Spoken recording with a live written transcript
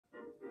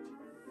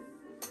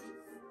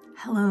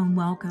Hello and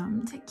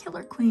welcome to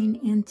Killer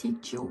Queen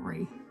Antique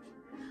Jewelry.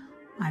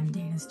 I'm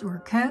Dana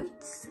Store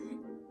Coates,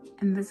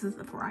 and this is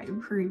the Friday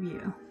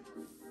preview.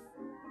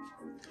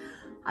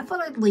 I thought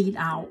I'd lead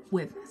out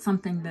with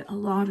something that a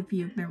lot of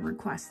you have been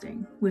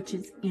requesting, which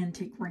is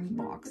antique ring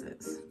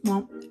boxes.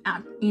 Well,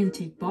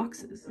 antique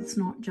boxes, it's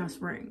not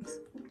just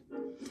rings.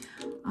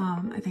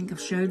 I think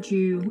I've showed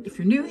you, if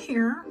you're new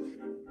here,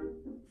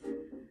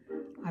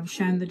 I've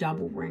shown the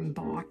double ring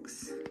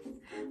box.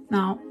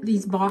 Now,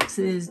 these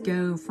boxes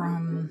go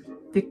from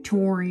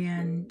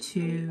Victorian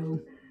to,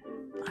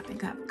 I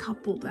think I have a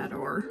couple that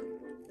are,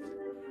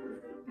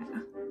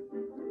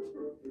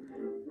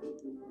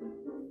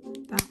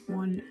 that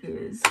one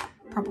is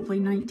probably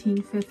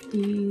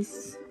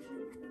 1950s.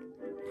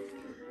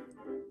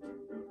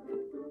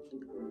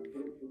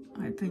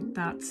 I think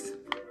that's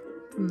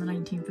from the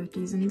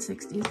 1950s and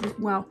 60s as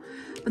well.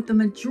 But the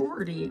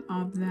majority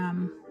of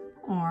them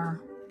are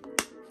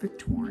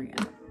Victorian.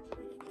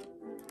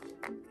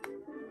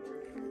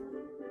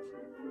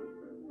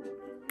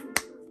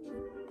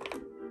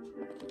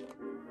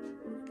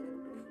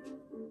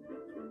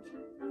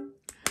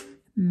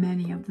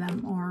 Many of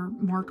them are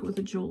marked with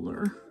a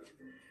jeweler,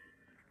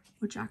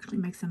 which actually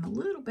makes them a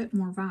little bit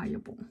more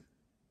valuable.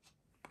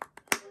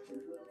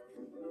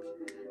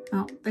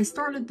 Now, they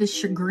started this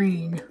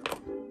shagreen,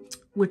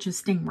 which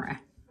is stingray,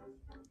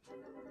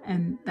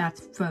 and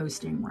that's faux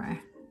stingray,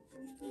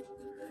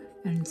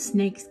 and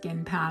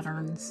snakeskin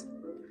patterns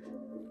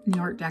in the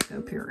Art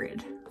Deco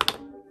period.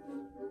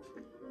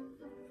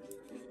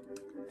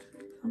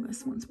 Oh,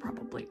 this one's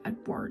probably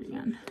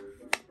Edwardian.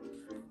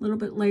 A little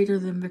bit later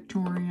than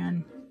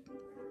Victorian,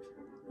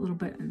 a little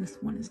bit, and this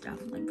one is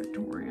definitely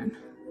Victorian.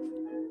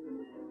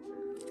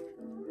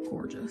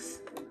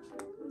 Gorgeous.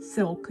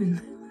 Silk and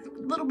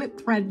a little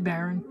bit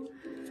threadbare,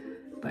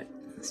 but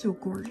still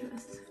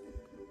gorgeous.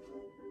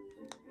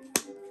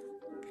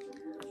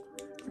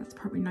 That's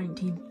probably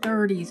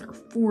 1930s or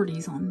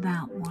 40s on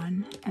that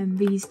one, and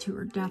these two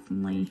are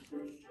definitely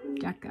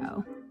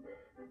Deco.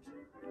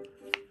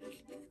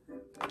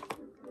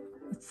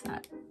 It's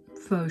that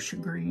faux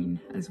shagreen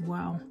as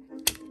well.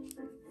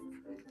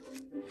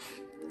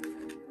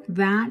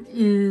 That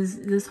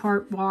is this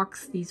heart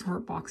box. These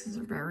heart boxes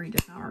are very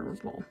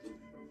desirable.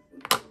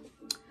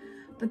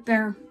 But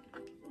I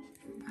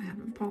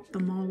haven't popped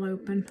them all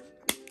open.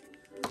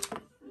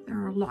 There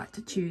are a lot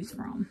to choose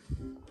from.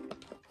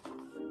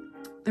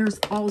 There's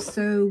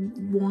also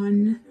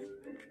one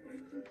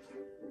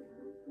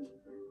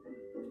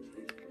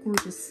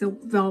gorgeous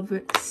silk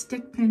velvet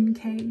stick pin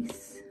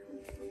case.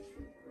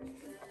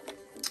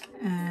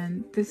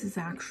 And this is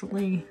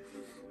actually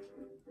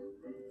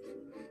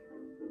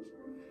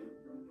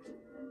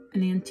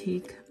an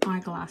antique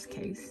eyeglass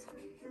case.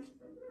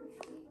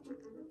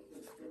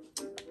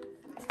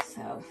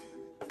 So,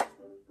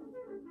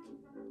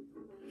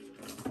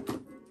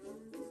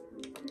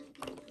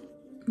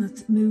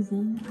 let's move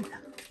on.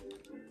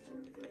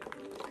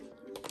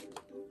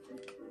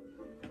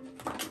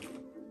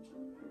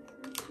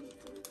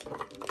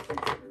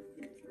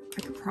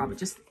 I could probably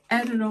just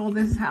edit all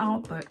this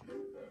out, but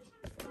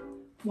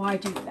why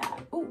do that?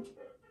 Oh,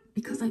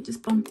 because I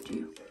just bumped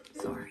you.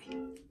 Sorry.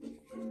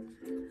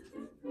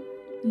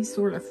 These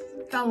sort of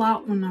fell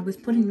out when I was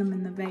putting them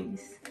in the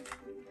vase.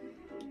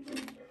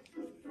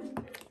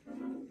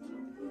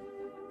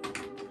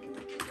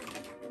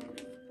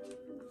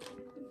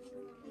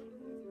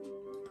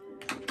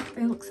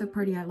 They look so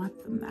pretty, I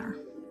left them there.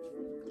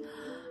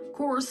 Of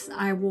course,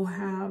 I will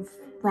have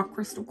rock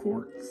crystal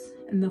quartz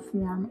in the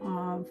form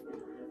of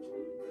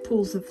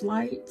pools of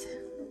light.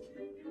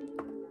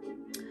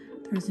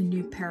 There's a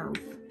new pair of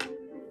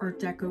Art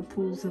Deco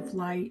pools of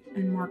light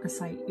and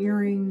marcasite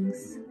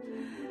earrings.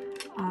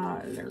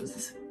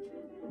 There's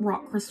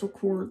rock crystal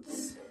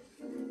quartz.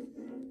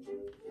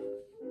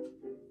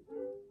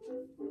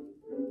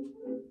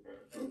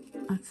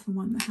 That's the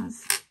one that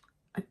has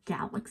a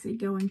galaxy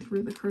going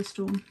through the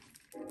crystal.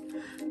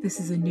 This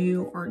is a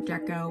new Art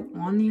Deco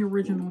on the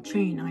original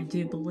chain, I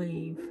do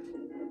believe.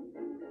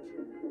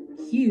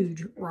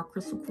 Huge rock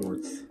crystal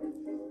quartz.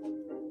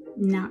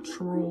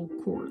 Natural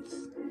quartz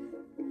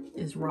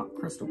is rock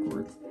crystal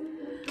quartz.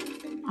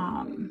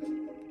 A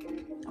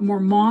more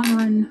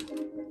modern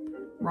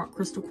rock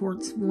crystal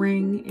quartz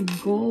ring in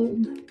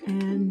gold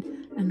and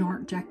an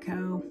Art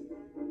Deco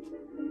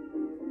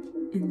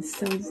in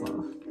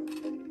silver.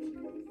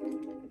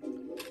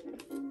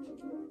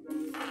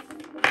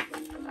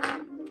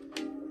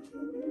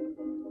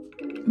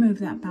 Move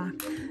that back.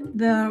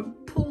 The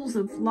pools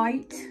of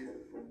light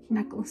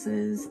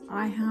necklaces,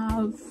 I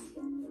have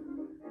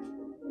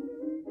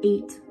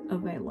 8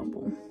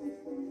 available.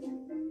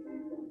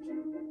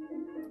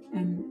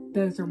 And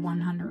those are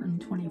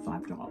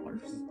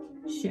 $125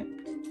 shipped.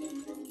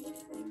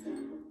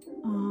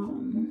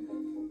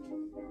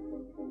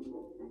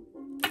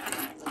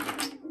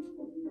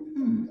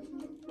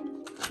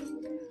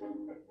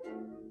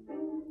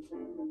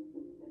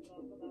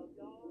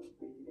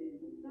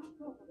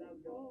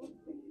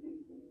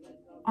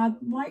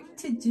 I'd like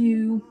to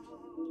do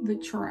the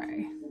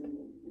tray.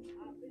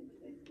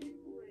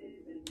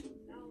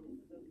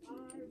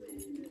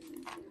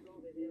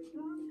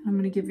 I'm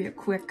going to give you a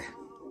quick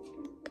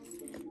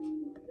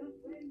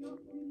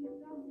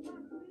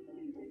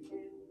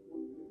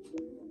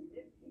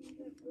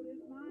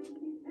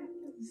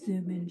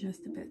zoom in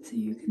just a bit so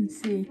you can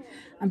see.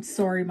 I'm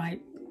sorry, my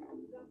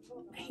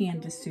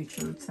hand is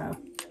sutured, so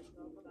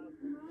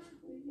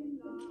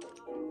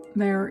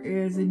there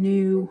is a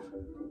new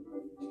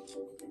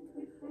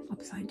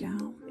upside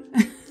down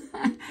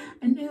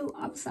a new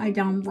upside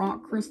down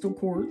rock crystal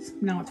quartz.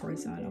 Now it's right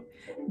side up.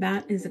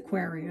 That is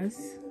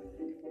Aquarius.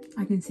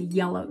 I can see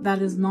yellow.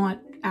 That is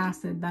not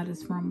acid. That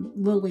is from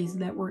lilies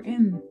that were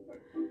in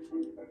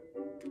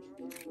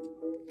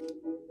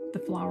the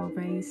flower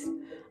vase.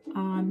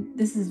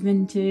 This is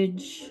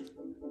vintage.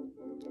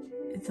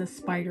 It's a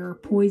spider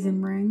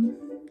poison ring.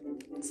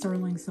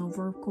 Sterling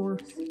silver, of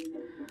course.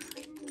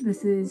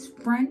 This is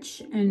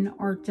French and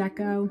Art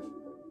Deco.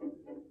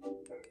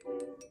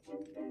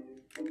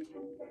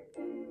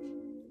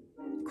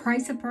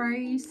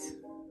 Chrysoprase.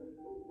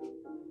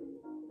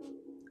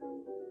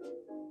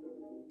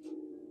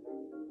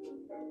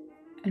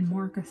 And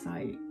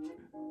Marcasite.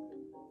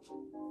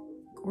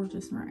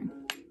 Gorgeous ring.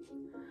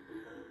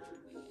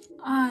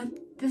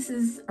 This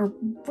is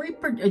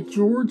a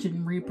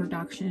Georgian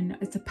reproduction.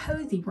 It's a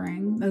posy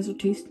ring. Those are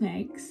two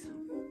snakes.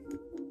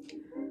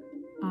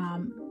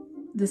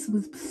 This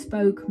was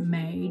bespoke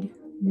made.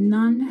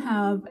 None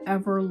have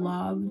ever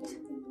loved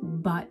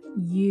but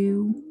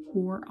you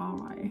or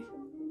I.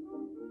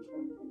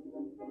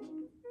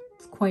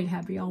 It's quite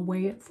heavy. I'll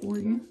weigh it for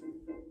you.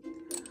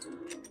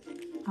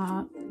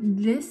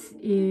 This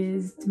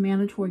is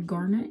mandatory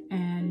garnet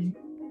and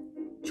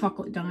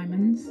chocolate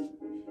diamonds.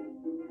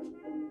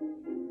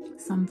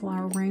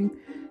 Sunflower ring.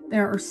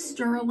 There are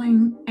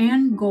sterling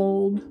and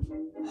gold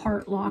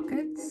heart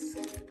lockets.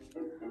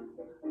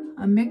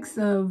 A mix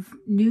of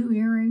new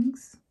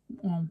earrings,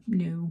 well,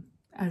 new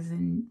as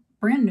in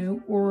brand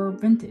new or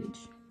vintage.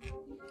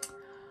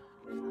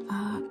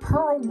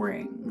 Pearl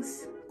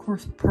rings. Of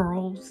course,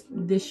 pearls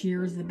this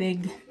year is the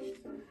big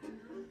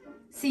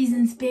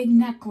season's big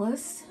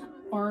necklace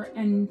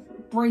and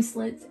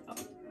bracelets.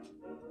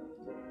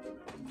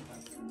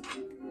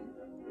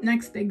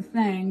 Next big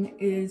thing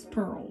is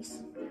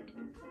pearls,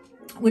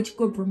 which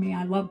good for me.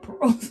 I love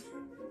pearls.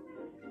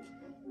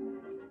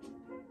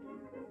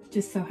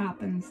 Just so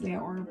happens they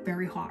are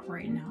very hot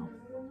right now.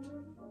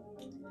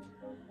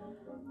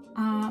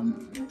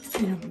 It's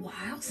been a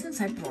while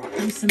since I brought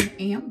you some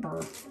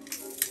amber.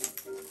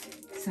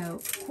 So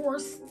of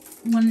course,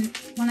 when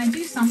I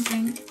do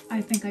something,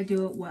 I think I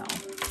do it well.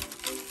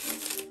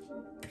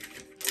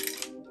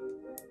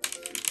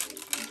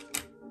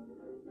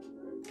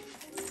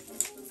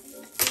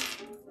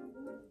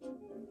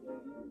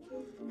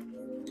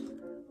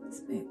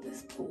 Let's make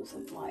this pulse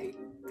of light.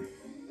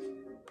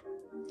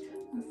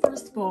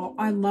 First of all,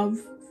 I love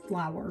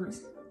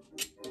flowers.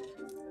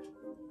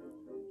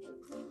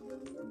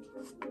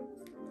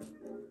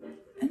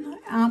 And I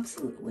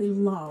absolutely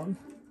love,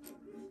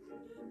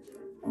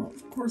 well,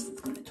 of course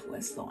it's going to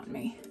twist on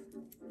me.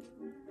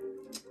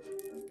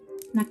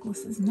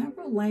 Necklaces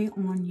never lay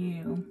on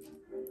you.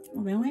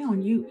 Well, they lay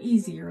on you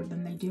easier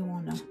than they do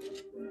on a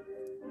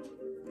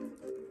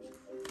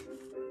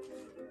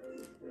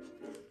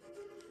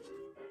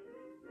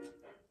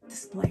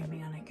display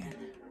mannequin.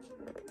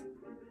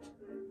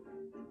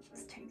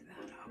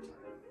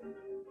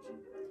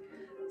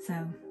 So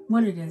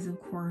what it is,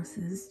 of course,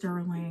 is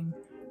sterling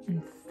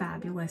and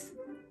fabulous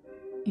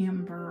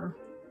amber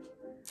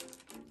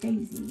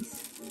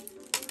daisies.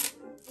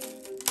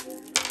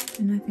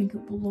 And I think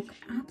it will look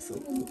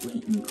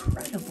absolutely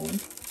incredible.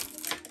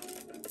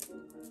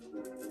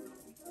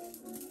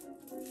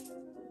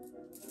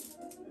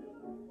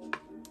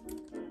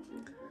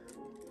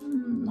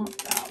 Not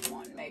that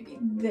one, maybe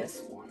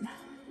this one.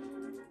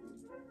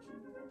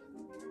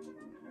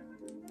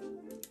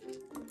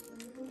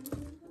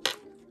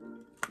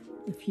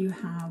 If you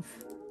have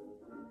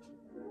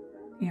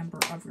amber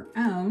of your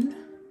own,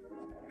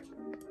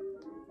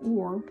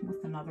 or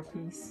with another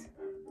piece.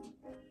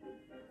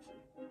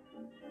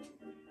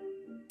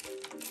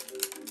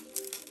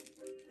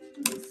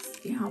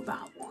 Let's see how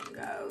that one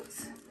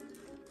goes.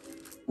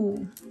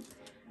 Oh,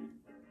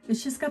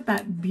 it's just got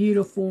that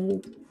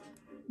beautiful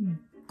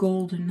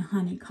golden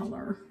honey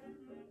color.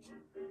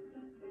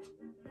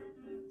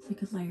 So you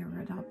could layer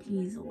it up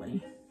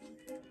easily.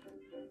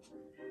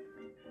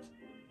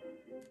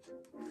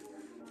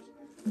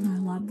 And I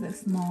love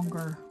this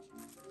longer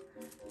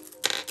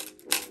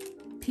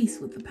piece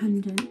with the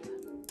pendant.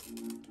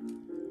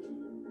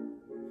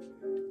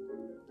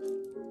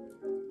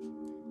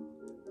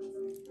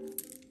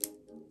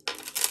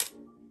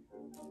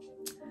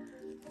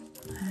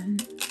 And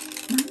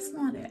that's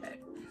not it.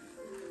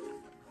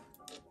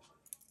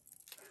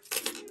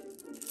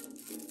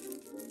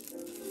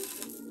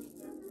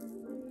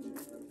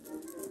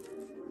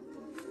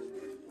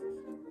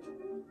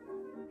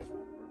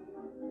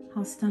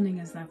 How stunning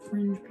is that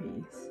fringe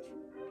piece?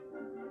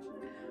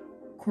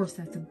 Of course,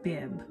 that's a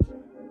bib.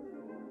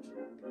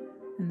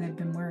 And they've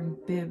been wearing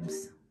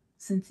bibs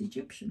since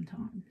Egyptian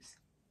times.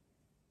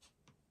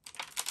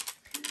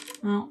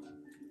 Well,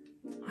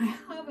 I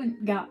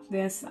haven't got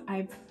this.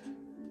 I've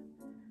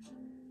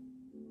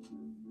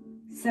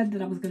said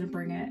that I was going to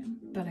bring it,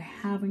 but I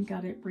haven't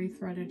got it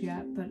rethreaded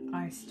yet, but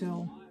I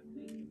still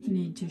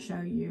need to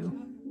show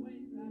you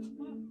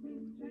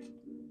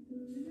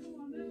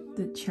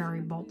the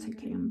Cherry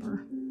Baltic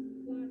Amber.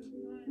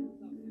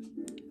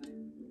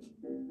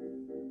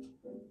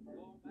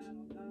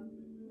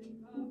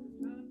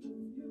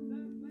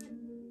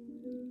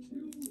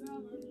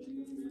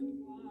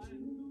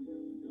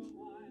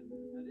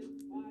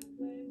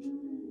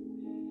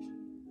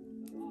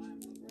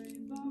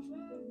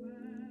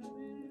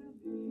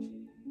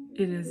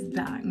 It is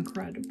that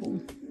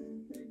incredible.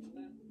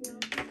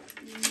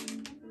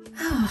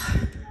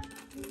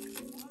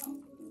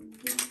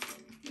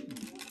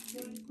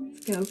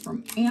 Let's go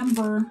from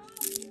amber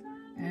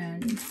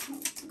and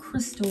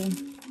crystal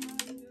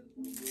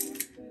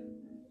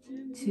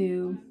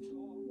to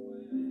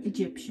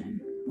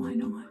Egyptian. Why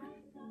not?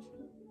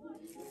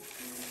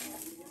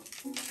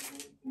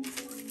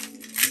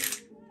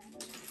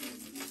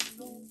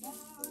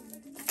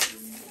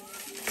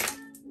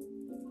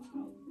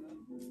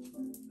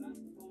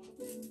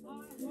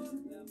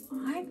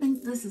 I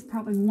think this is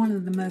probably one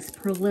of the most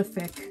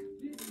prolific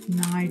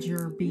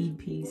Neiger bead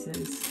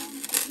pieces.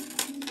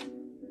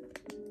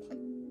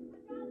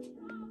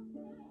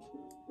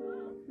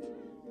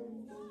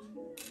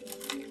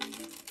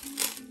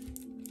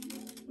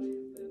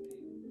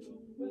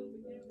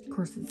 Of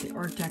course, it's the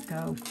Art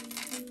Deco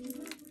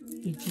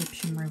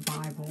Egyptian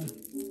Revival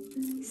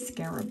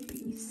scarab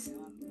piece.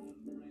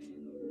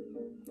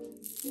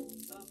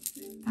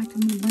 In fact,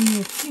 I'm going to bring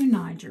you a few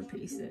Neiger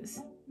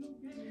pieces.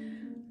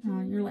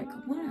 You're like,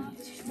 what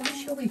is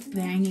Shelby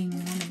banging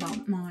on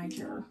about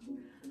Neiger?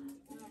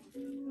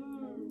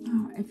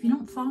 If you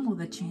don't follow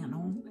the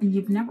channel and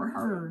you've never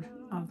heard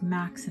of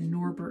Max and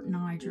Norbert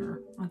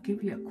Neiger, I'll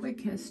give you a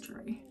quick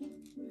history.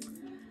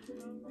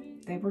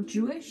 They were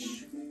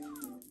Jewish.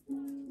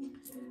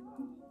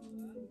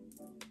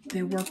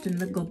 They worked in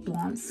the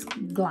Gobelins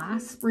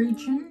glass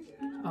region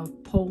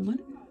of Poland,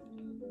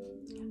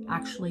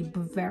 actually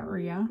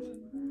Bavaria,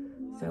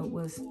 so it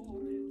was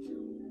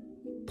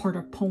part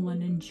of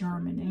Poland and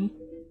Germany.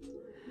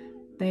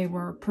 They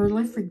were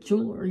prolific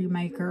jewelry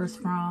makers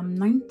from around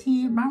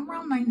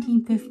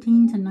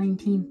 1915 to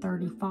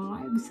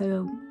 1935,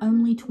 so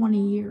only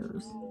 20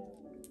 years.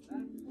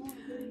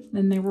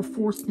 Then they were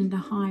forced into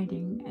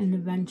hiding and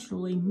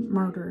eventually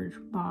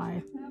murdered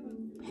by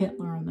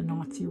Hitler and the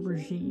Nazi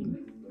regime.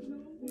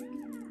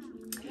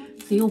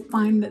 So you'll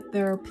find that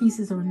their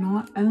pieces are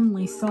not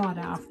only sought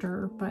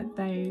after, but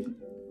they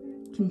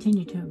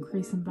continue to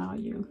increase in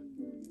value.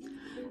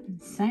 And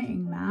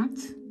saying that,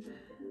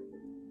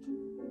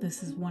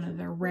 this is one of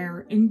their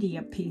rare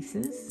India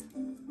pieces.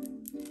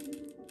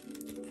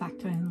 In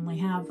fact, I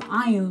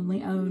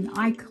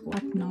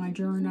collect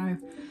Neiger, and I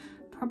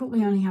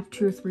probably only have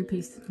 2 or 3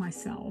 pieces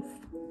myself.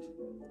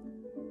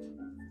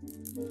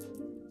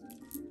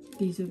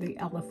 These are the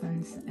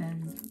elephants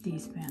and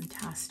these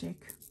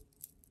fantastic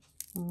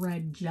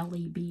red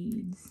jelly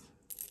beads.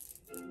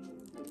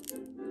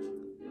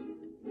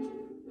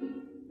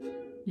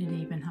 It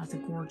even has a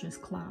gorgeous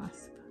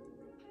clasp.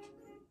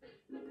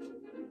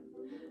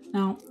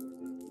 Now,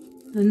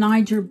 the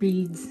Neiger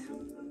beads,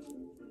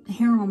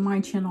 here on my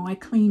channel, I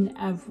clean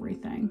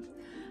everything.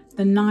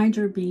 The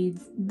Neiger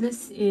beads,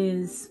 this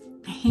is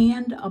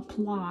hand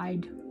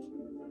applied.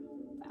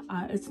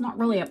 It's not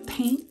really a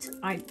paint.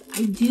 I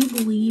do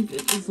believe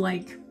it was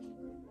like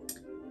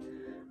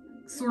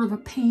sort of a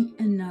paint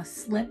in a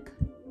slip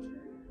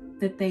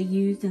that they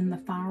used in the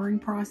firing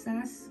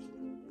process.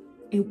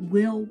 It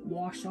will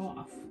wash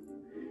off,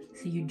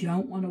 so you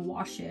don't want to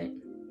wash it.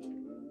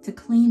 To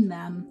clean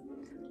them,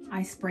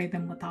 I spray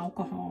them with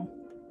alcohol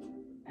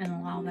and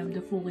allow them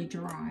to fully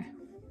dry.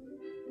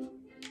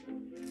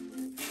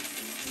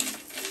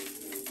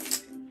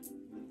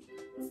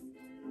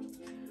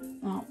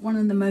 One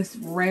of the most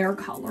rare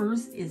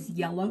colors is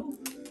yellow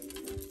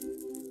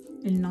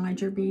in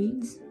Neiger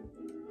beads.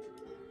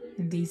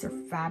 And these are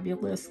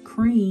fabulous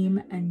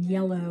cream and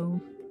yellow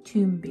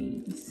tomb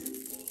beads.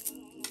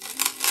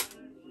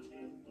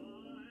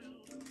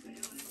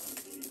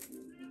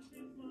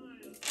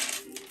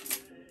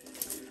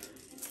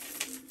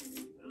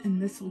 And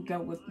this will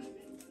go with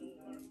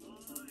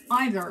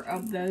either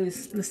of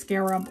those, the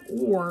scarab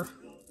or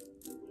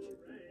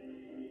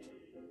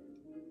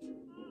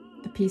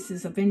the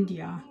pieces of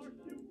India.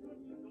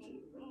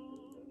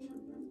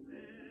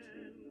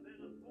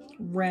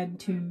 Red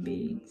tomb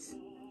beads.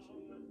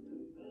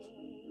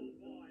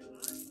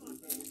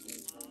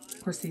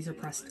 Of course, these are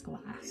pressed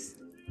glass.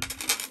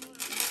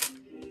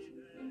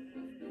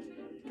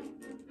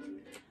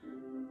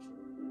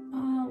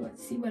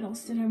 Let's see, what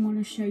else did I want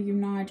to show you,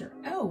 Neiger?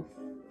 Oh!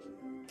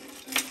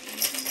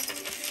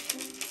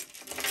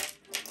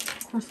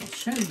 Of course, I'll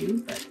show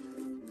you, but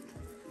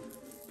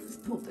let's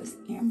pull this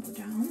amber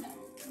down.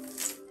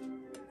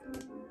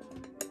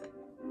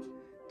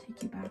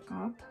 Take you back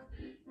up.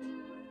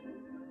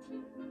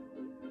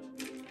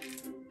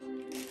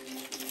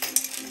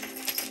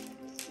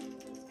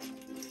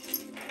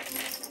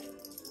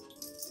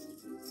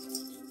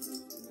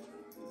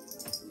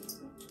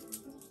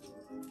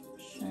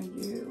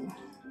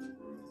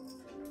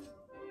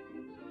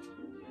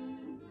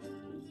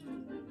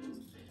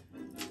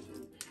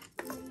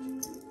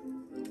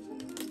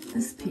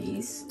 This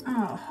piece,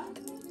 oh,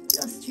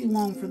 just too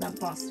long for that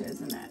bust,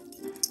 isn't it?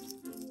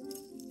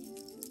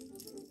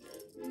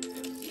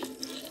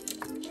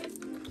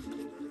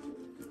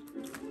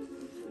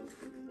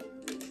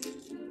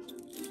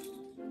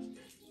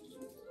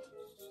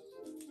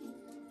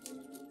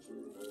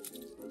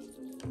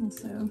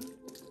 Also,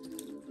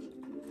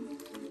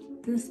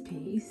 this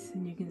piece,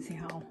 and you can see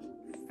how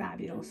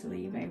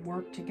fabulously they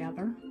work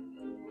together.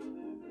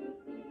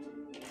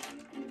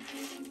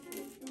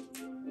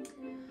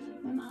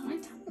 And I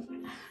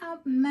don't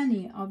have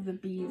many of the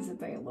beads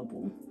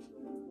available.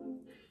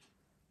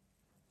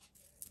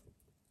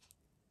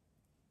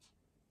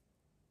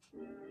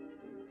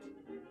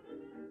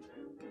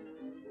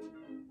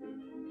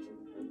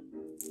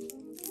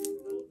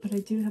 But I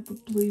do have a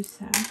blue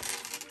set.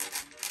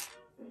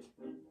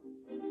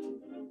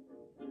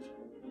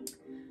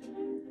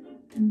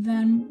 And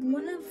then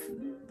one of,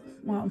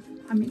 well,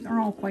 I mean, they're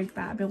all quite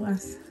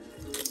fabulous,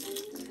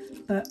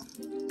 but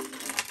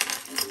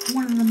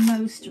one of the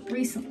most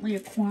recently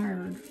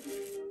acquired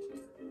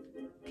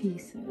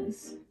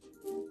pieces.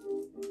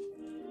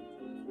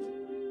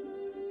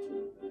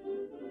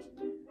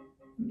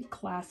 Let me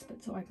clasp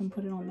it so I can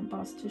put it on the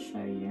bust to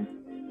show you.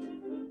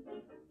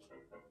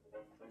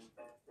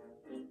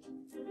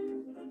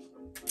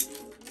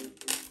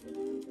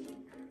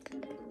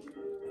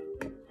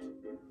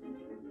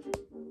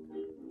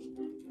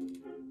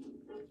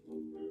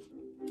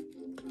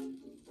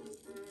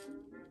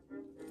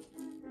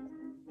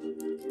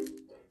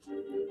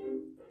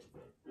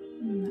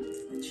 And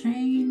that's the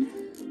chain.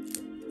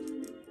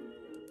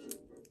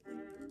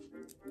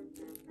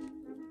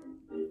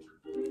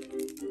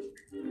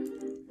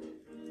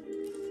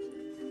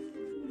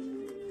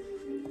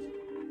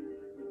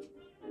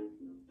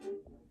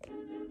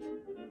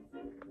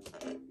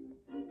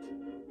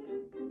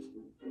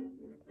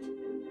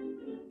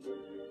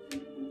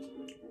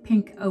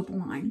 Pink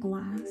opaline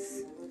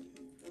glass.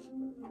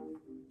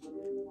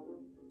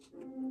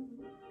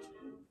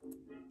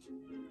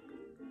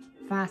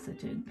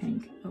 Faceted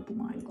pink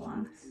opaline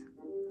glass.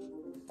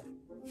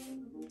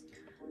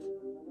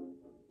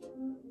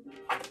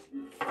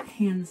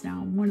 Hands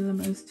down, one of the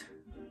most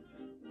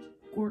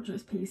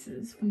gorgeous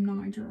pieces from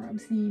Neiger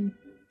I've seen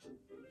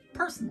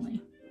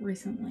personally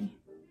recently.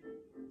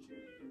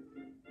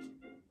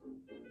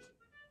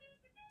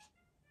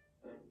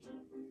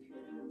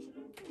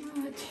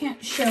 I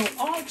can't show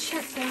all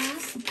check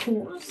glass, of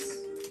course.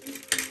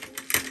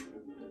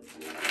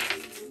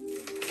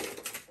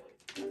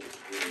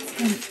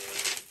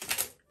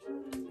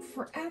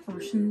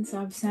 Forever since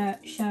I've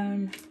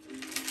shown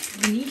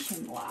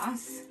Venetian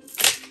glass.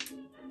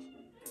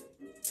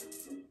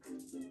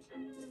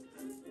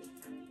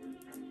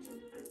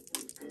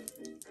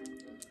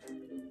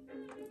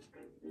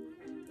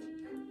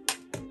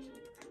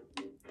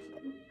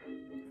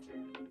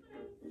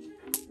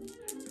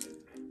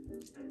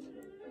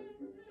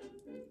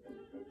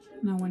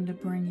 And I wanted to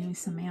bring you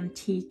some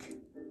antique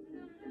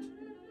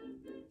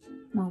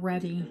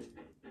Moretti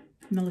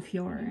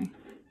Millefiori.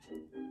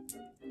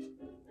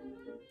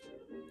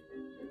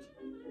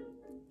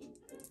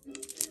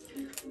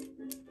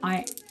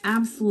 I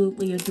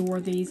absolutely adore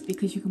these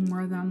because you can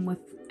wear them with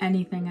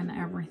anything and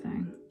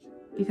everything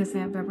because they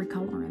have every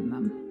color in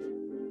them.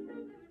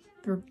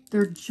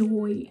 They're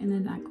joy in a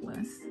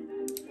necklace.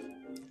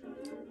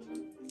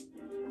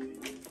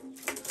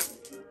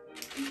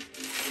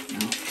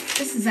 Now,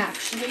 this is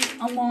actually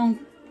a long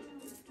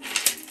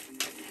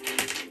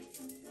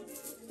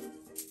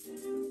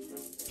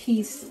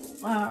piece.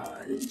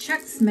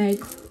 Czechs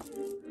make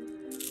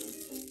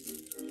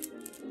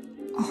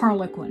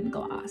Harlequin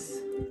glass.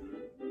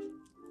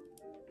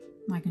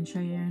 I can show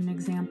you an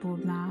example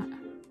of that.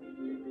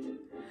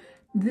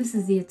 This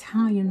is the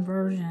Italian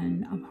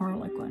version of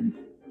Harlequin.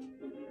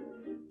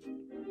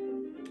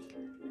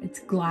 It's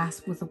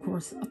glass with, of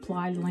course,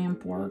 applied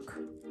lamp work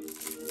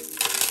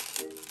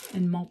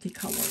in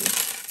multicolors.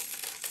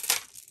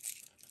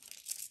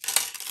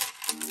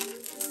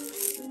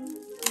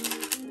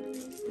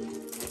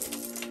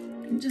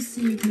 Just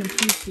so you can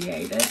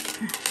appreciate it.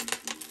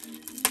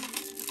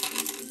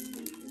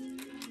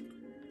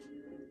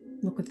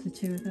 Look at the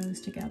two of those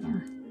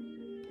together.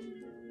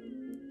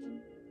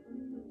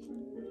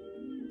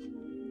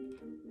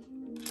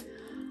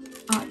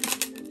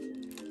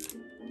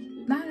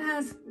 That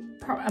has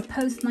a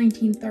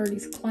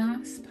post-1930s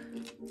clasp.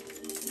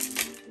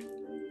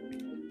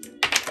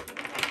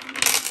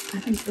 I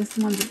think this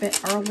one's a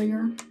bit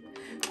earlier.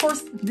 Of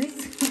course,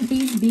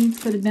 these beads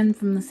could have been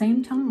from the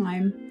same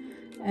time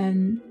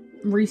and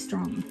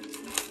restrung.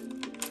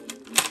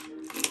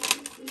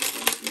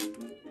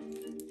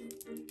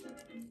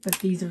 But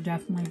these are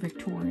definitely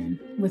Victorian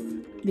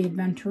with the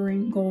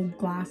aventurine gold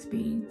glass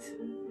beads.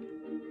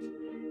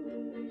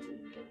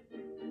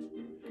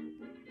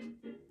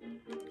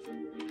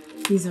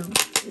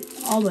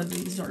 All of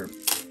these are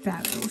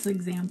fabulous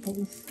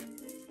examples.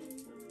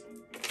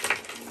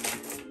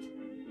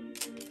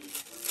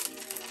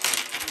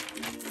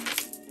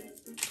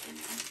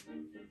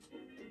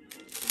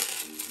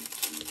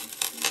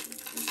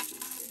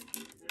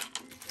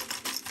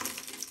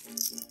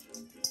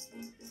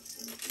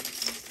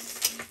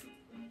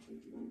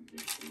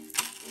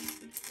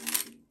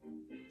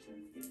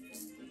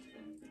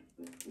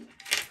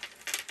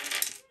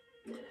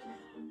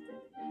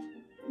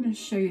 going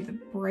to show you the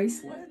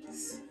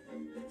bracelets.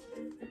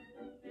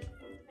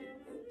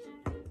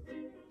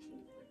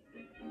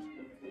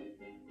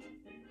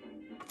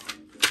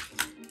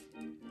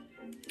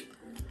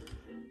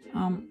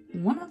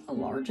 One of the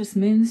largest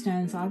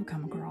moonstones I've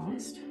come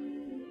across.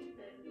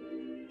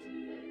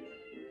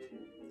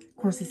 Of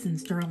course, it's in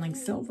sterling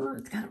silver.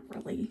 It's got a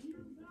really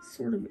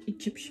sort of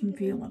Egyptian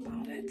feel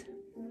about it.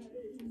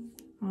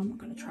 I'm not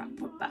going to try to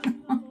put that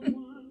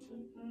on.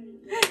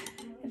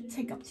 It'd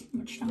take up too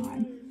much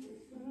time.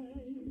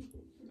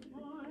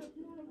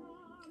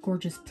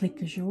 Gorgeous plique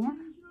de jour.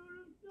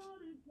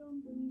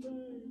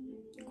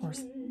 Of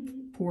course,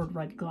 poured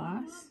red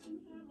glass.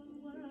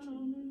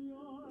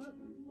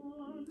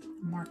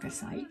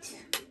 Marcasite.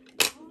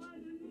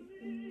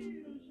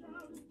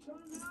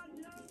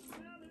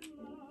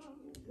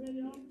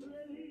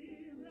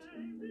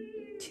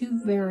 Two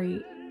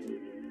very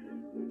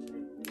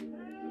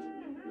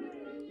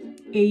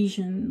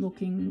Asian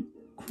looking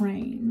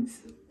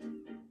cranes.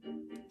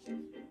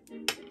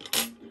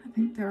 I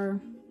think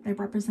they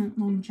represent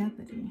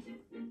longevity.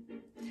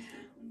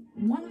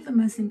 One of the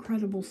most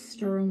incredible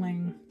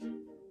sterling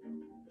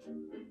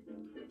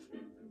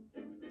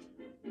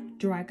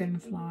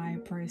dragonfly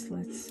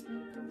bracelets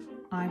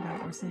I've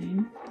ever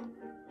seen.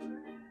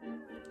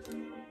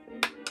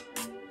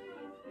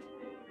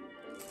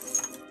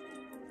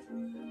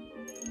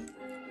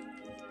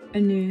 A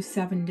new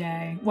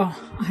 7-day, well,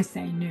 I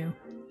say new,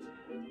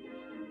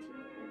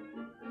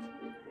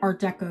 Art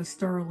Deco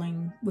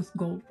sterling with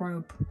gold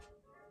rope.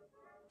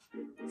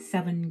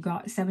 7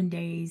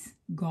 days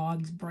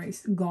God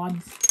bracelet.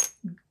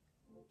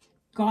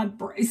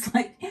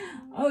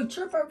 Oh,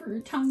 trip over your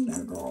tongue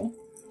there, girl.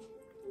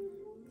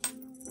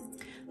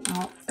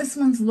 This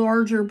one's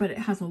larger, but it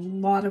has a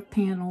lot of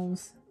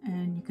panels,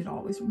 and you could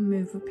always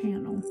remove a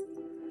panel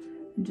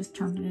and just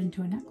turn it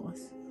into a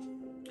necklace.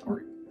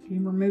 Or if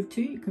you remove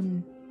 2, you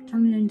can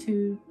turn it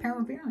into a pair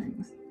of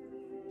earrings.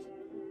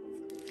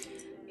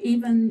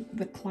 Even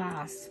the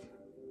clasp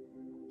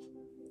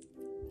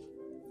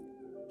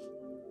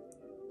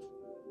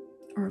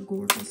are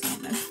gorgeous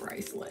on this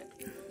bracelet.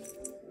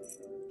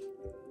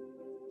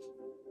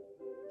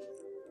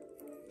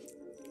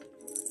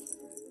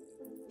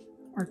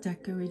 Art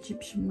Deco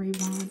Egyptian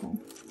Revival.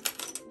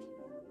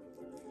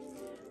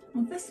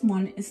 Well, this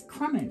one is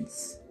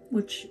Cremens,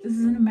 which is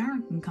an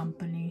American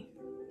company,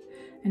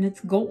 and it's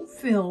gold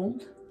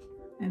filled,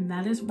 and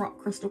that is rock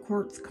crystal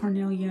quartz,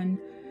 carnelian,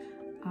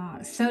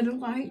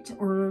 sodalite,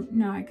 or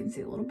no, I can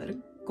see a little bit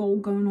of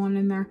gold going on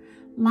in there,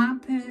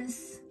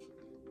 lapis,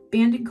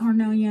 banded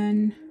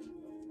carnelian,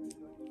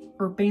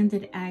 or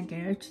banded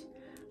agate,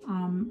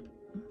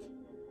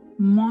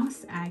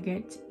 moss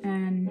agate,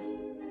 and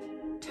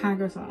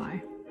tiger's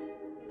eye.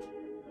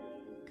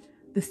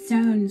 The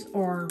stones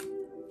are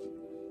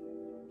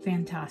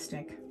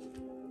fantastic.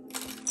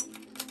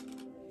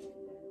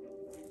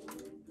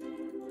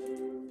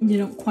 You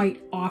don't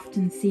quite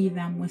often see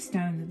them with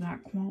stones of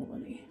that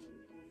quality.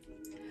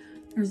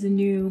 There's a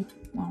new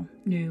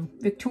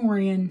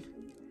Victorian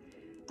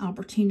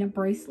Albertina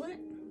bracelet.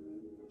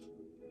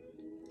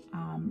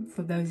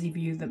 For those of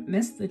you that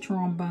missed the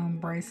trombone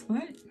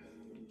bracelet,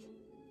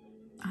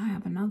 I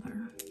have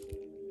another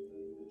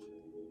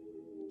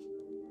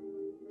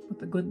with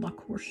the good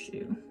luck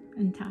horseshoe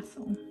and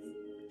tassel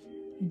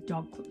and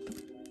dog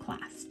clip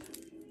clasp.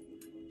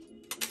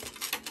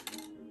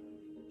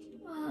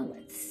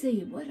 Let's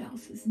see, what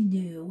else is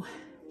new?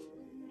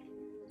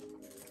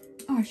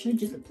 Oh, I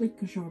showed you the plique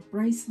de jour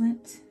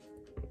bracelet.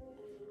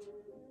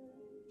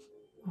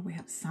 Well, we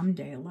have some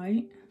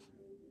daylight.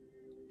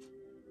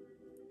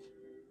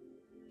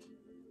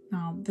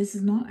 Now, this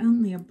is not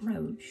only a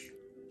brooch,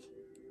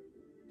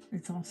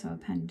 it's also a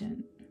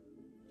pendant.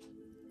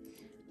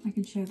 I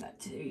can show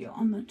that to you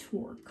on the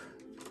torque.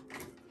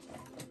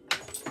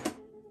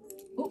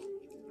 Oh,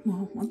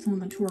 well, what's on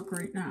the torque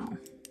right now?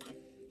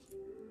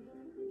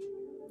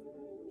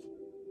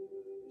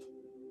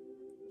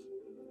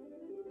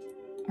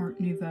 Art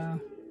Nouveau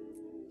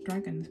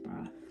Dragon's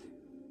Breath.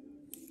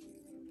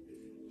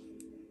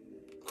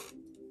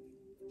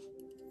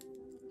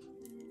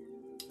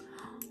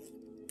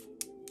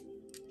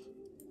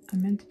 I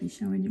meant to be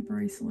showing you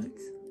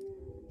bracelets,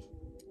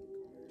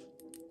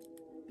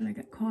 but I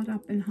got caught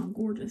up in how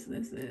gorgeous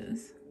this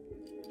is.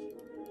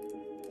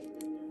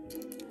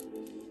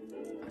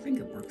 I think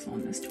it works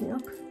on this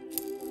torque.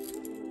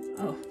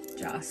 Oh,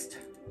 just.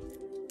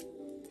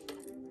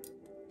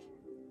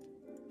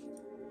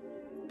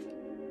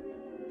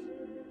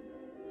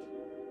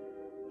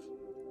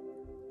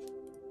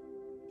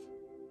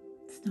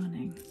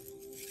 Stunning.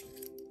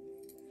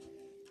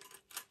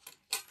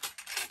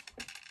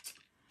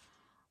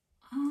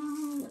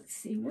 Let's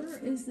see, where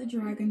is the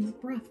Dragon's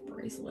Breath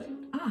bracelet?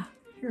 Ah,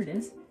 here it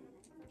is.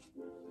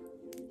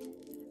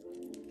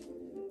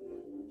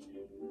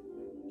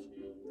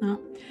 Now,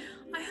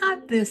 I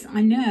had this,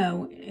 I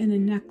know, in a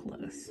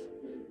necklace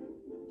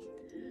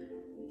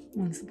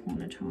once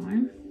upon a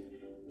time,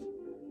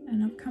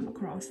 and I've come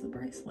across the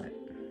bracelet.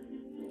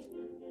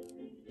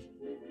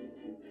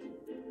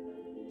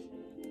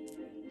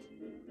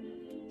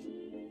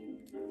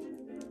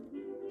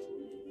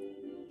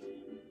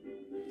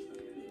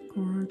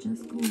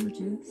 Gorgeous,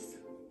 gorgeous.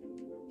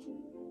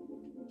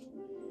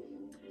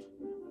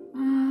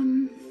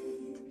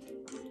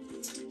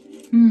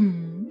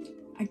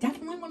 I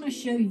definitely want to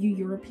show you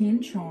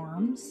European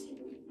charms.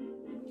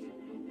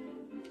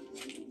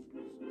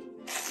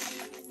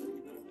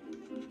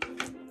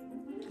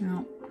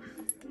 Now,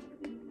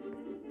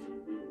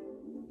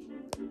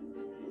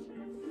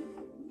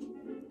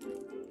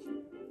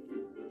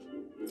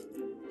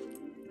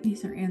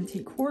 these are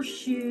antique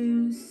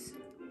horseshoes,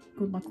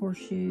 good luck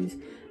horseshoes,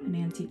 an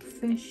antique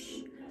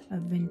fish, a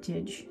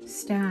vintage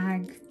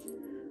stag,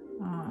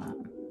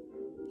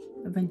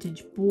 a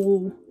vintage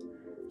bull,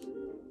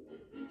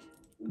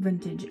 a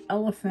vintage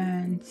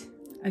elephant,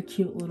 a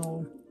cute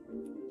little,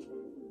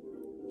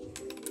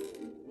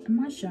 am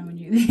I showing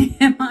you?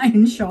 Am I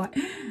in shot?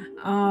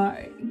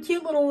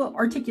 Cute little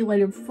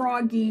articulated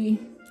froggy.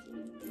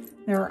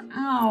 There are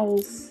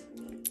owls.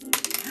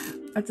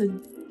 That's a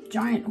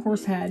giant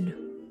horse head.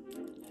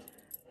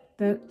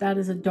 That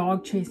is a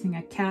dog chasing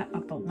a cat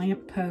up a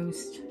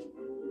lamppost.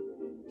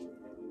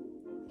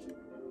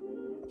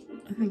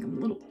 I think I'm a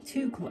little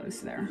too close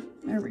there.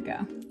 There we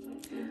go.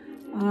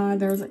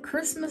 There's a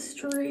Christmas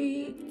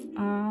tree.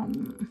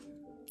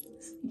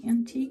 It's the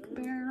antique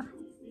bear.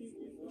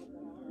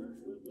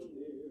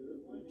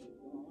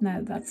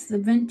 No, that's the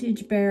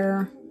vintage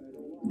bear.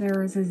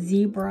 There is a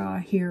zebra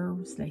here.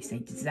 They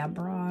say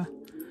zebra.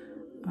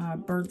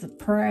 Birds of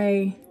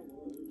prey.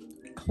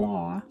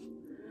 Claw.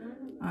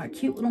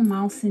 Cute little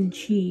mouse and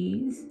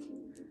cheese.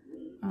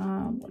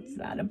 What's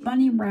that? A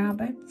bunny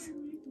rabbit.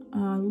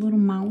 A little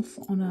mouse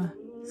on a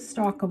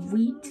stalk of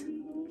wheat.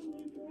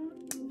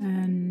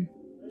 And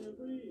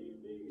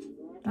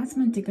that's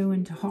meant to go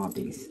into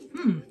hobbies.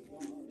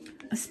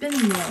 A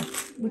spinning wheel,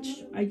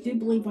 which I do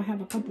believe I have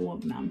a couple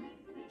of them.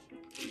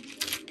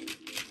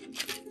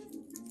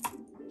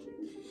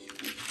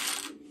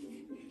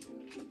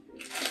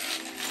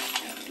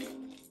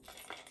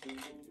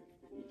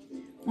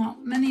 Now,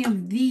 many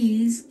of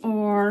these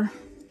are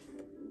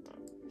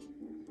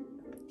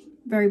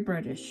very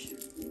British.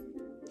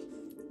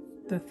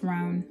 The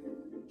throne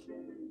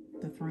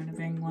of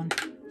England.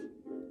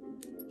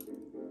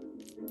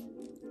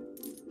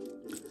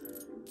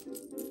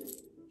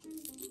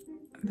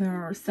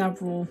 There are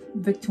several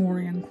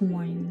Victorian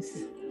coins.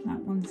 That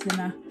one's in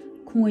a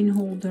coin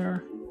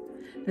holder.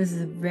 This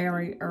is a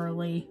very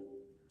early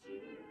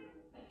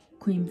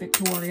Queen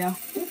Victoria.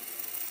 Ooh,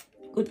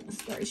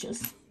 goodness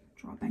gracious.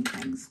 Dropping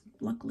things.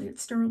 Luckily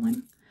it's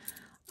sterling.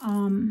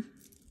 The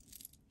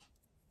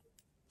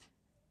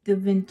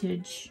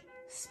vintage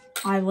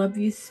I Love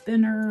You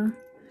spinner.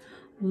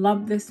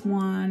 Love this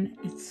one.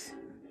 It's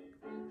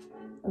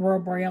Aurora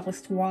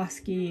Borealis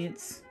Swarovski.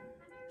 It's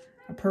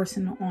a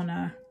person on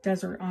a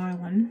desert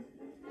island.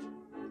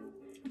 I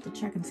have to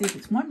check and see if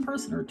it's one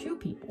person or two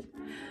people.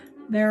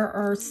 There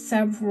are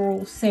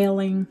several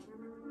sailing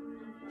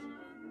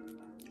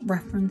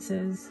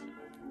references.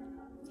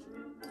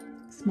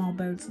 Small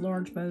boats,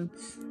 large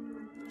boats.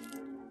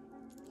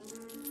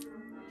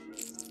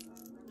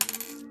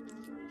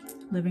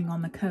 Living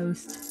on the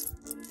coast.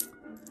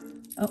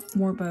 Oh,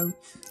 more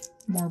boats.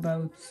 More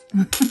boats.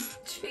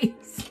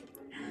 Jeez.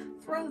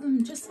 Throw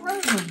them. Just throw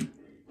them.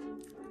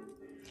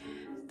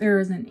 There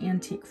is an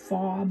antique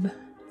fob.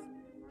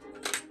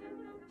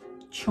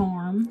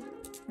 Charm.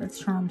 That's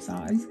charm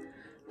size.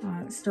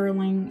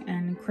 Sterling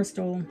and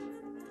crystal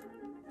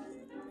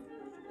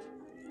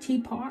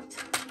teapot.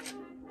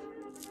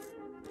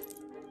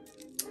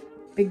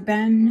 Big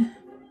Ben.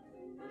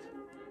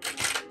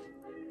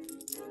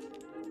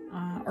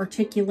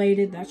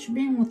 Articulated. That should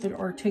be in with it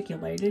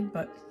articulated,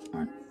 but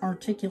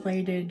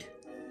articulated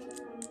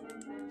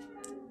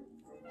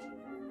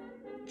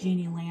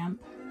genie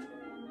lamp.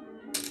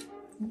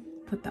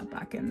 Put that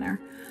back in there.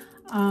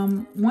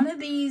 One of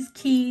these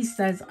keys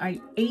says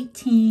I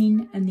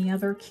 18 and the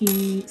other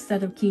key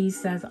set of keys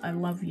says I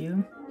love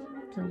you.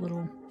 They're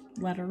little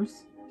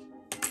letters.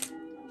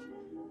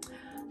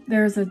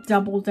 There's a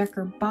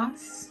double-decker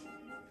bus.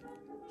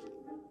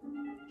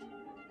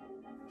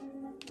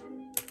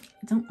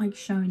 I don't like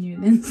showing you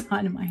the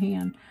inside of my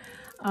hand.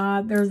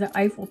 There's the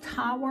Eiffel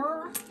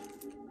Tower.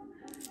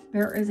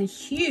 There is a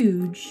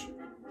huge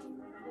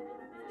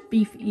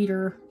beef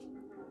eater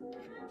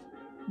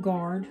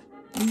guard.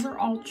 These are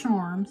all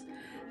charms.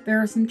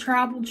 There are some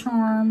travel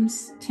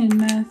charms.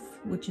 Tinmouth,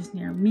 which is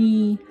near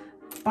me.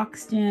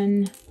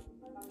 Buxton.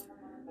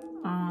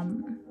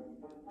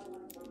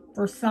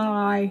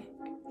 Versailles.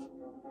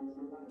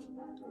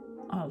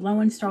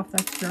 Lowenstoff,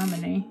 that's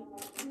Germany.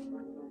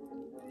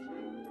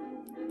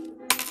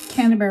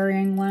 Canterbury,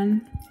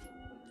 England.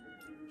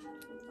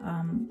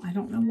 I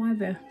don't know why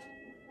the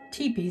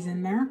teepee's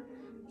in there.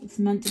 It's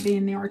meant to be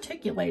in the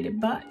articulated,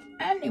 but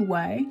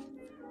anyway,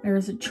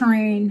 there's a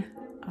train,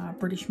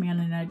 British man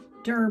in a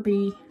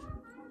derby.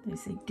 They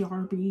say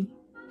derby.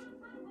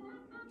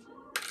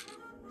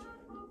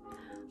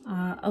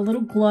 A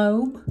little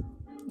globe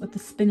with the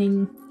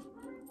spinning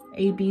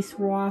A.B.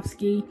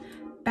 Swarovski.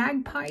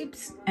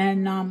 Bagpipes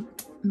and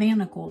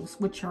manacles,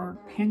 which are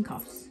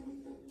handcuffs.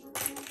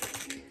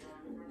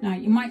 Now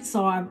you might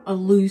saw a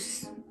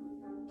loose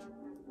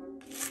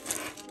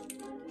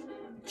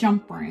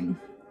jump ring,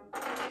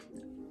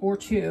 or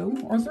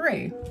 2 or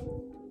 3.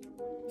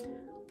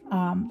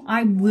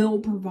 I will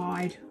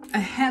provide a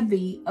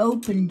heavy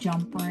open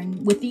jump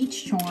ring with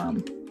each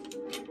charm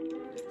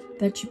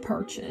that you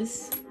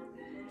purchase,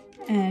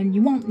 and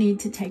you won't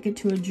need to take it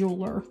to a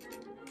jeweler.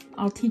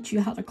 I'll teach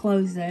you how to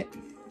close it,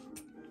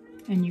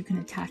 and you can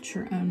attach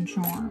your own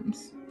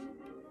charms.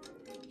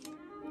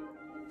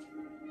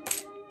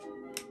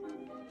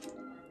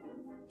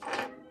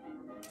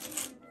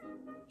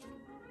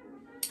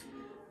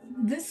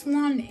 This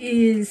one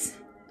is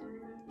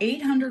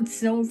 800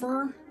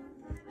 silver.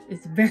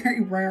 It's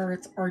very rare.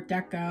 It's Art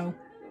Deco.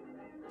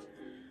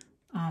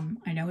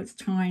 I know it's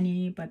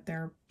tiny, but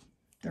they're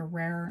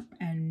rare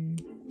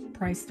and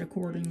priced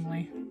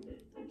accordingly.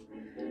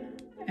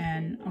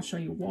 And I'll show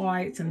you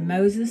why. It's a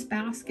Moses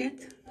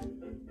basket.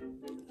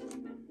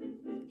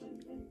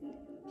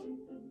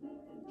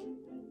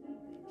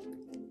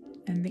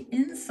 And the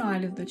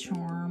inside of the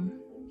charm,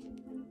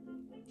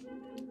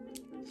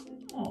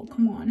 oh,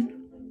 come on.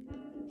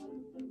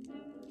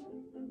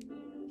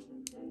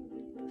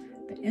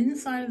 The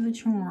inside of the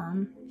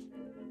charm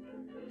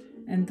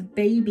and the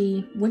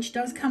baby, which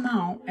does come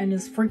out and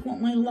is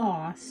frequently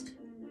lost,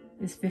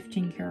 is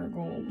 15 karat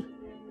gold.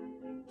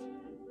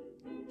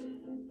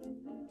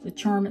 The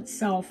charm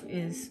itself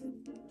is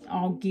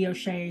all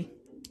guilloche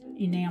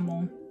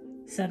enamel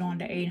set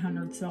onto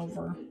 800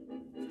 silver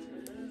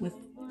with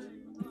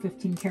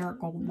 15 karat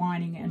gold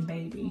lining and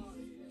baby.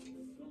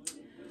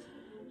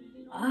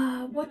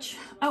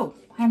 Oh,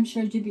 I haven't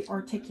showed you the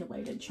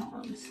articulated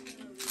charms.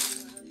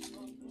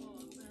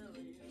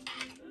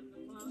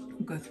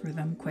 Go through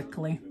them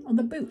quickly. Oh,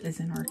 the boot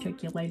isn't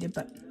articulated,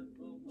 but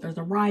there's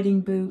a riding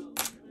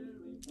boot,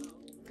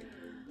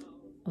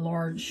 a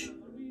large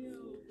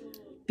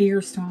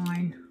beer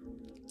sign.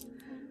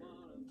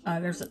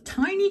 There's a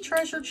tiny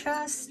treasure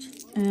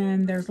chest,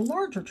 and there's a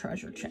larger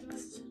treasure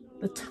chest.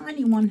 The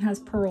tiny one has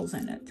pearls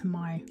in it, to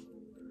my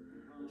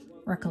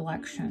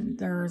recollection.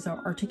 There's an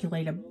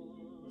articulated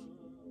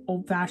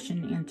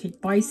old-fashioned antique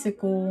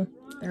bicycle.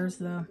 There's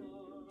the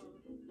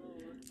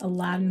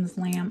Aladdin's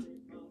lamp.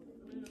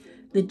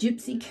 The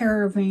Gypsy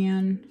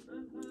Caravan,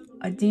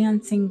 a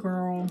dancing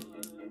girl.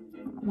 I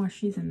don't know why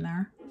she's in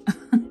there.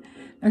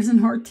 There's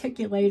an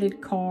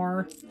articulated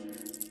car.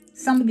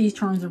 Some of these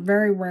charms are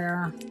very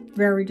rare,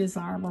 very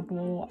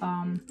desirable.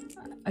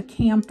 A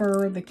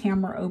camper, the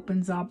camera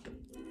opens up.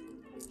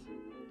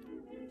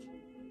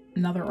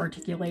 Another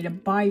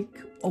articulated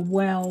bike, a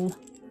well.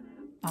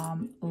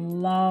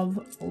 Love,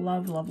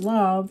 love, love,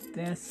 love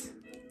this.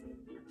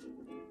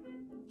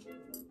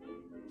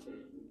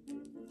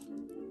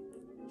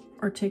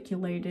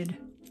 Articulated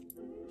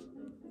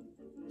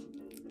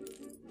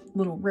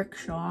little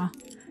rickshaw.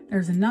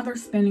 There's another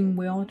spinning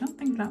wheel. I don't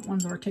think that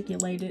one's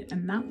articulated,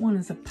 and that one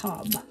is a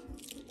pub,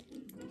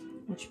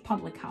 which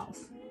public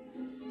house,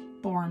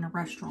 bar and a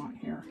restaurant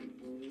here.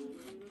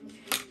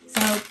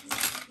 So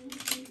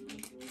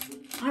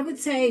I would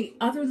say,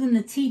 other than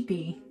the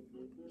teepee,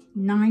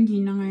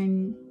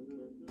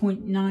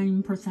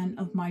 99.9%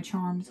 of my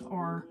charms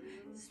are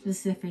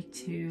specific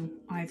to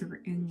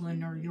either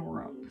England or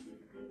Europe.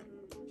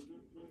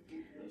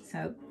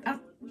 So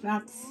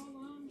that's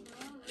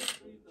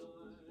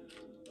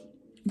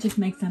just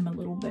makes them a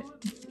little bit,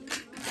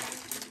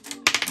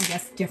 I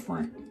guess,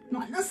 different.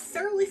 Not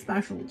necessarily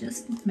special,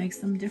 just makes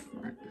them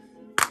different.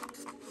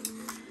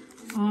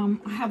 I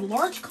have a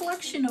large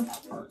collection of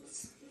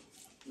hearts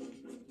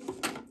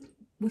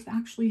with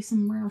actually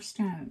some rare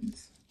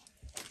stones.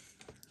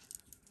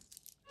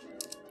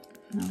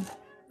 Now,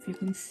 if you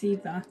can see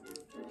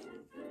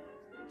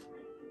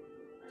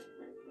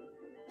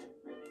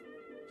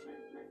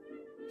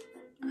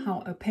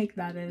how opaque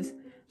that is.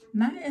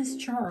 And that is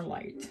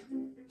charlite.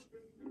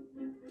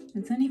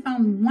 It's only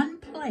found one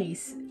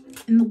place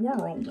in the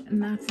world, and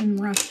that's in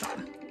Russia.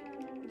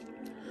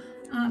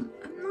 I'm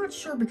not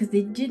sure because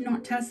they did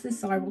not test this,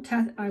 so I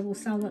will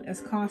sell it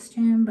as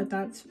costume, but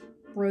that's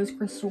rose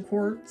crystal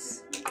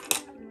quartz.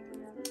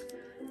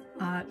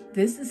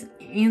 This is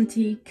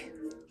antique,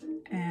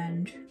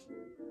 and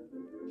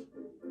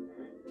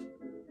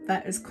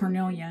that is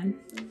carnelian.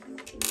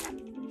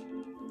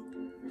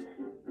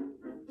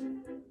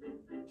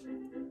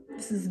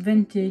 This is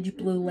vintage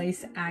blue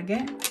lace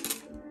agate.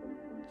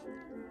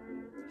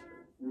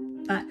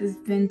 That is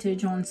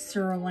vintage on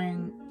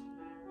sterling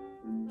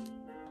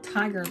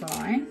tiger's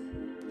eye.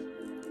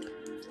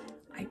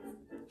 I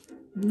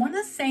want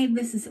to say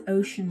this is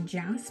ocean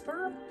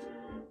jasper.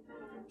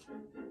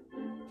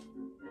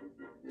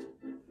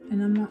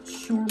 And I'm not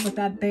sure with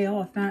that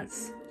bale if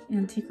that's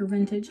antique or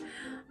vintage.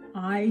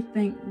 I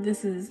think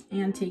this is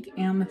antique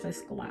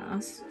amethyst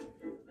glass.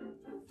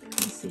 You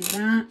can see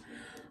that.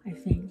 I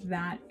think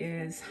that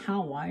is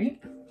howlite,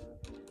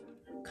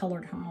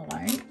 colored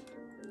howlite.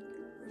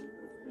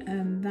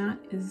 And that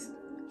is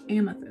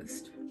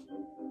amethyst.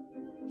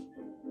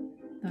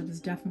 That is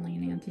definitely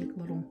an antique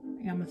little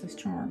amethyst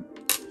charm.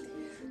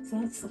 So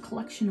that's the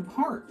collection of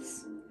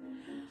hearts.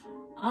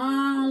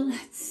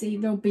 Let's see,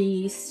 there'll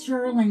be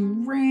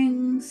sterling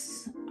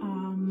rings,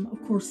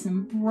 of course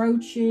some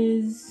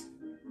brooches.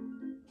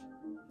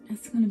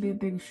 It's going to be a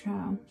big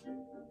show.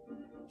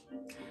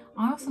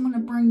 I also want to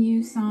bring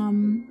you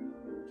some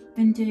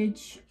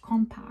vintage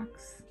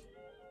compacts.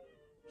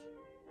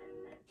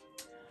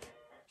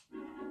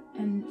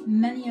 And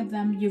many of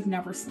them you've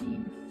never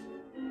seen.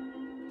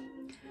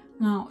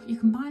 Now, you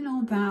combine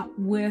all that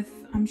with,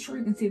 I'm sure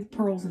you can see the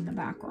pearls in the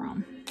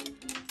background.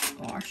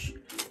 Gosh,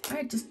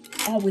 I just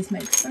always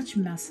make such a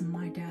mess in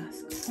my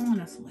desk,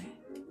 honestly.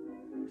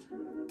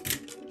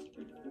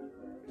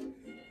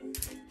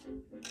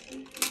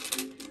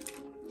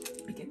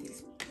 Let me get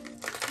these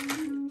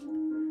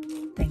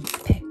things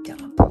picked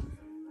up.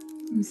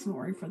 I'm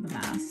sorry for the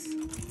mess.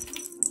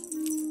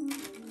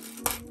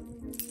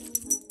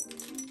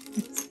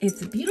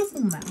 It's a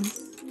beautiful mess,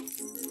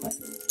 but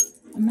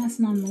a mess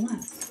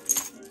nonetheless.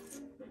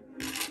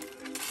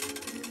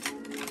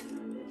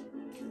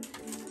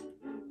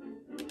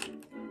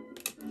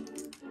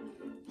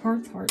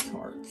 Hearts, hearts,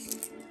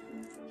 hearts.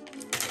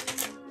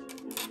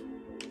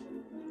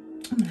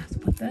 I'm gonna have to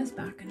put those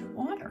back in the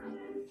water.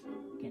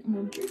 Getting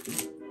real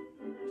juicy.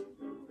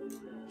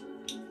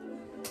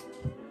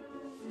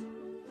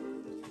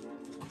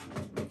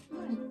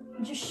 I'm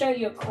gonna just show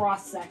you a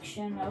cross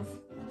section of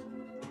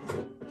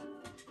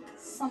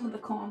some of the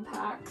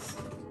compacts.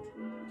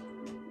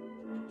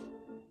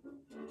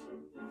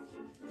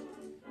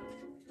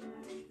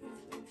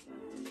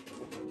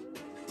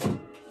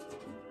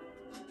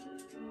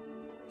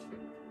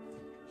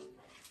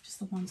 Just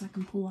the ones I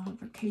can pull out of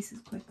their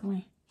cases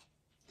quickly.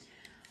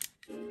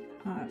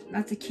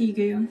 That's a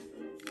Kigu.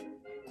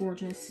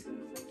 Gorgeous.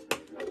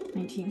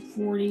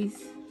 1940s.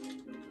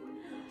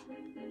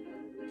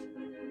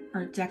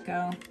 Art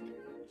Deco.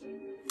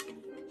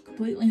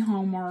 Completely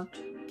hallmarked.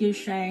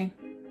 Guichet.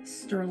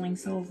 Sterling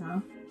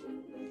silver.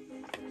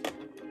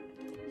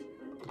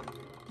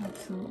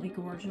 Absolutely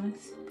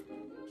gorgeous.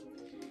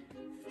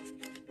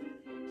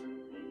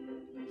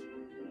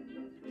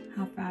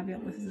 How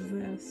fabulous is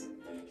this?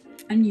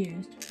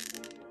 Unused.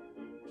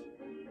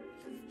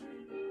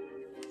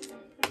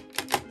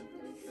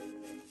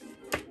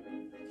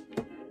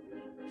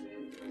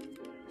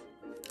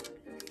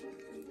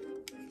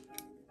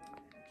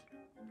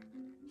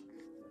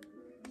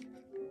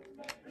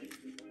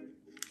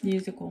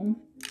 Musical.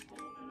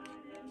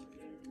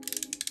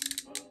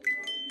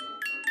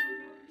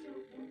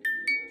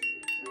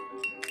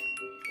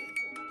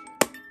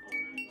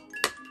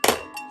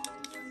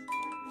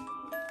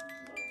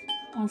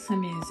 Also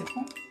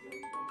musical.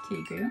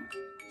 Kigu.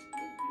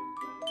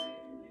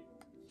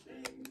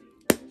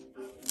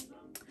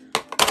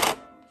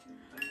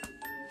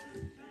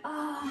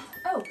 Oh,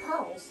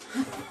 pearls.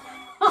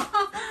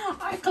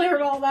 I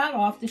cleared all that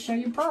off to show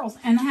you pearls.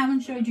 And I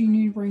haven't showed you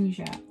new rings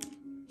yet.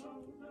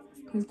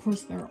 Because, of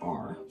course, there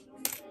are.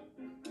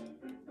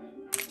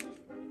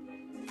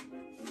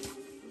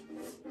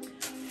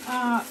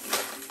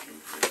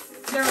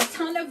 There are a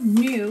ton of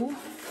new.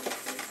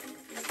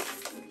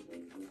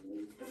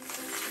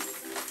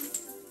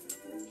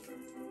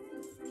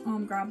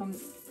 Grab them.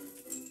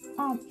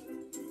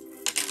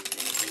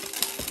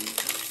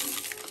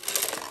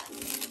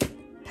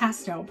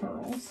 Pastel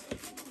pearls.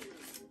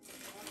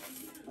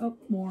 Oh,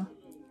 more.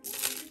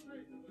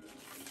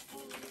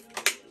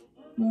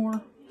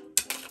 More.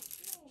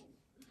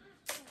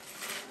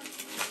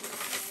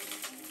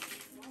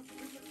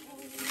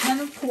 Then,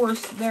 of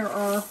course, there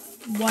are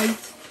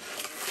white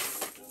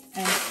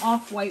and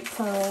off-white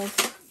pearls.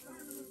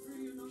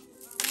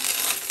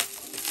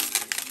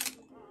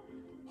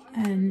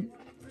 And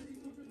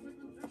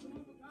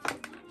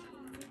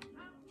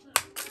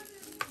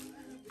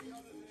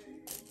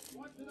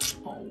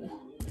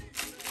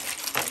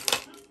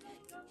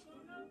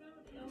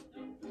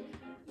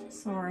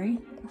sorry,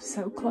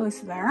 so close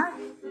there.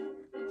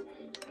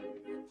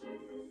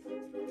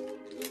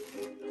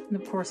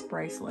 And of course,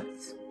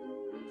 bracelets.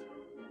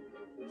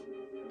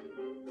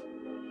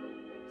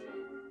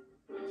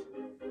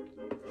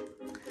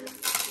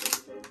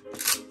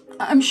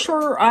 I'm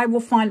sure I will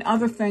find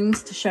other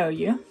things to show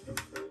you.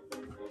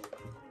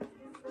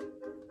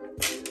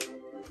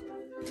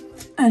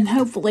 And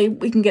hopefully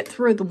we can get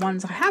through the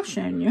ones I have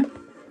shown you.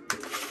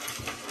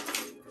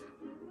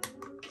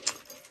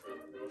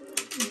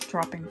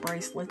 Dropping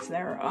bracelets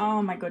there.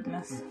 Oh my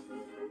goodness.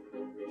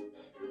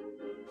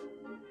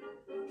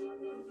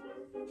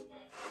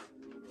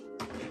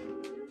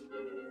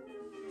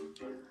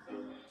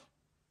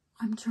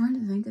 I'm trying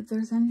to think if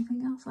there's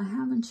anything else I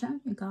haven't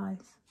shown you guys.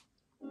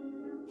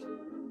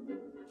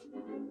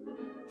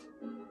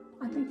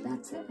 I think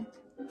that's it.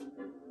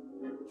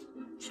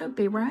 Should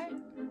be, right?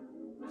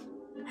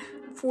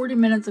 40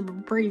 minutes of a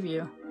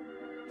preview.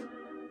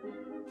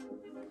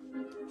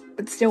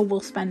 But still we'll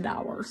spend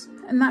hours.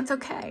 And that's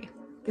okay.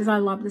 Because I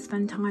love to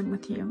spend time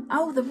with you.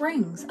 Oh, the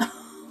rings.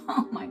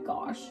 Oh my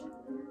gosh.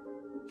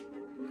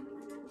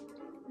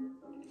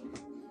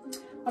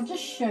 I'll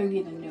just show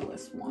you the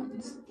newest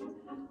ones.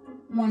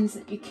 Ones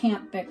that you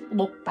can't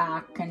look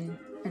back and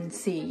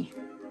see.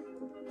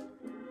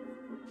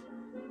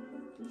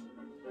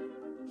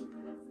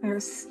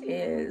 This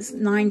is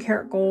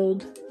 9-karat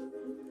gold.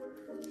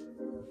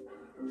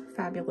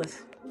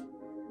 Fabulous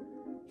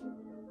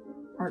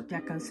Art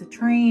Deco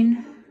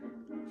citrine.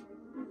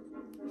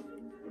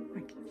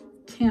 I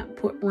can't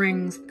put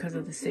rings because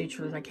of the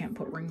sutures. I can't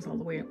put rings all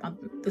the way up.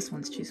 This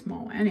one's too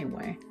small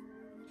anyway.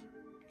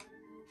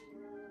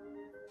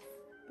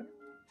 But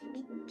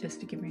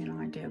just to give you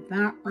an idea of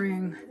that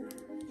ring.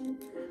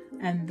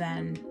 And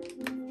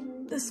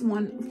then this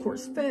one, of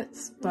course,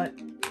 fits, but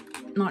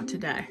not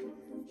today.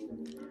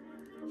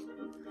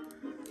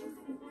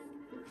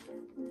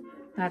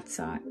 That's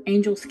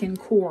angel skin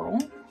coral.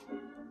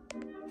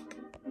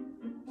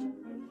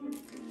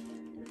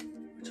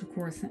 Which, of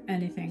course,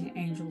 anything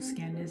angel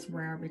skin is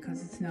rare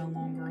because it's no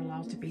longer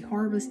allowed to be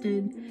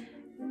harvested.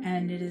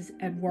 And it is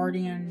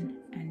Edwardian,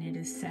 and it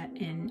is set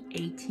in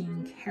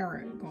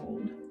 18-karat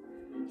gold.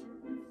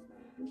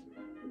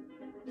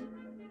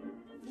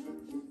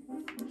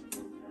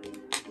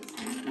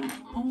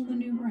 All the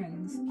new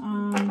rings.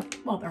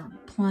 Well, there are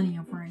plenty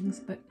of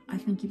rings, but I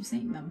think you've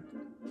seen them,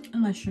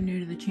 unless you're new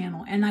to the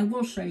channel. And I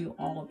will show you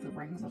all of the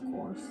rings, of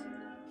course.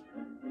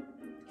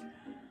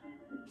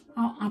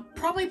 I'll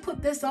probably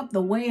put this up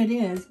the way it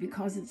is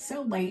because it's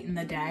so late in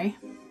the day.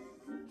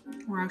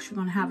 We're actually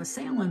going to have a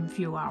sale in a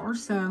few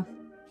hours, so.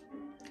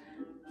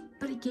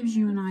 But it gives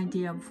you an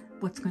idea of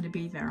what's going to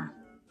be there.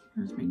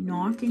 There's me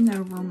knocking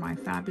over my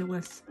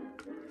fabulous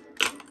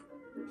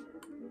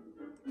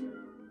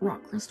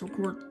rock crystal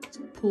quartz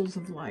pools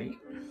of light.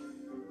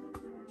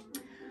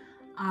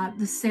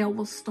 The sale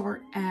will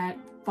start at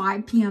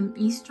 5 p.m.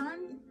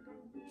 Eastern.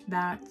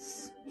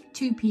 That's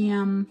 2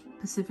 p.m.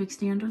 Pacific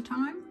Standard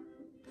Time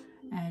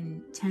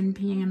and 10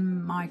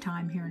 p.m. my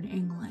time here in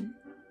England.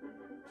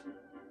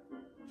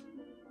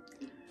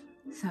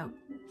 So,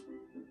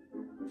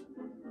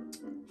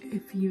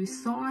 if you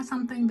saw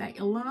something that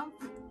you love,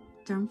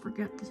 don't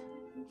forget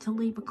to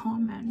leave a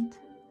comment.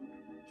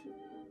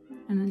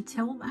 And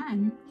until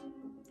then,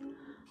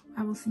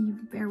 I will see you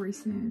very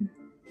soon.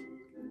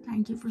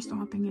 Thank you for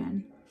stopping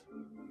in.